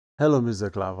Hello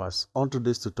music lovers, on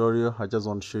today's tutorial I just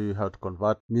want to show you how to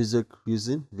convert music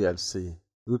using VLC.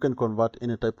 You can convert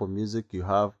any type of music you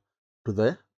have to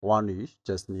the one you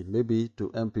just need, maybe to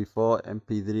MP4,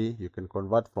 MP3. You can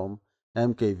convert from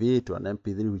MKV to an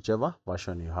MP3, whichever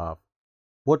version you have.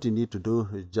 What you need to do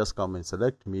is just come and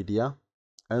select media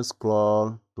and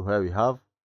scroll to where we have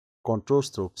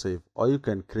Control/Save, or you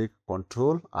can click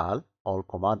Control-Alt or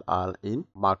Command-Alt in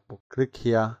MacBook. Click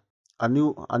here. A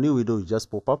new window will just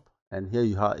pop up, and here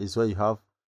you have is where you have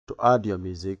to add your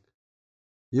music.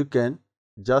 You can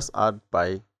just add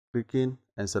by clicking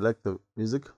and select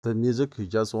the music you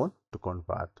just want to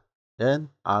convert, and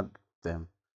add them.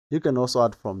 You can also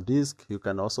add from disk, you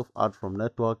can also add from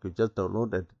network. You just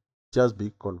download it, just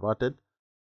be converted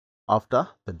after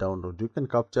the download. You can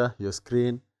capture your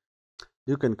screen.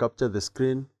 You can capture the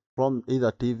screen from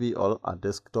either TV or a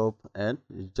desktop and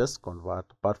you just convert.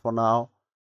 But for now,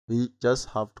 we just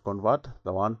have to convert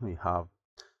the one we have.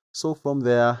 So from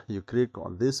there, you click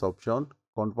on this option,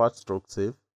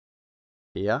 Convert/Save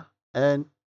here, and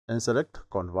select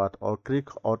Convert, or click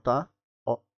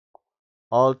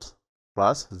Alt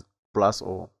plus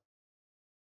O.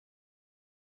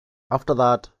 After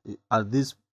that,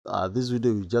 this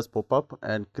video will just pop up,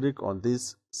 and click on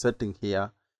this setting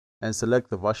here and select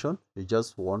the version you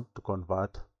just want to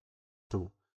convert to.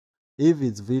 If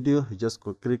it's video, you just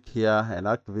click here and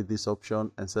activate this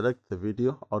option and select the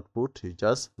video output you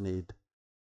just need.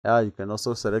 You can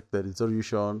also select the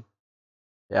resolution,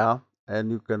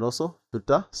 and you can also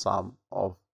filter some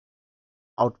of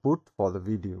output for the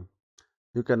video.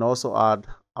 You can also add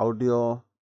audio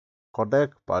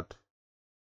codec, but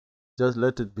just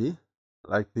let it be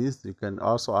like this. You can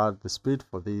also add the speed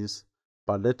for this,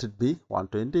 but let it be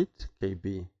 120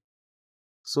 KB.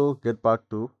 So get back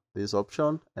to this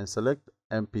option and select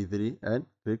MP3 and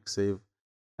click save,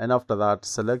 and after that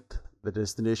select the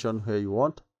destination where you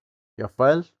want your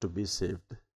file to be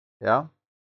saved.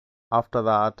 After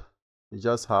that, you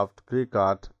just have to click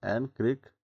add and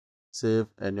click save,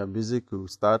 and your music will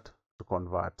start to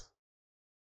convert.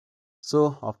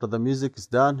 So after the music is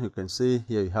done, you can see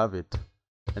here you have it.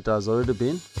 It has already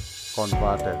been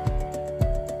converted.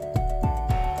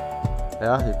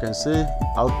 You can see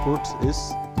output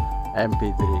is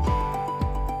MP3.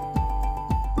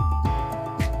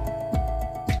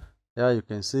 You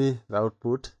can see the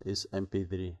output is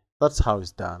MP3. That's how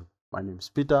it's done. My name is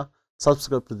Peter.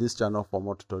 Subscribe to this channel for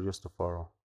more tutorials to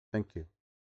follow. Thank you.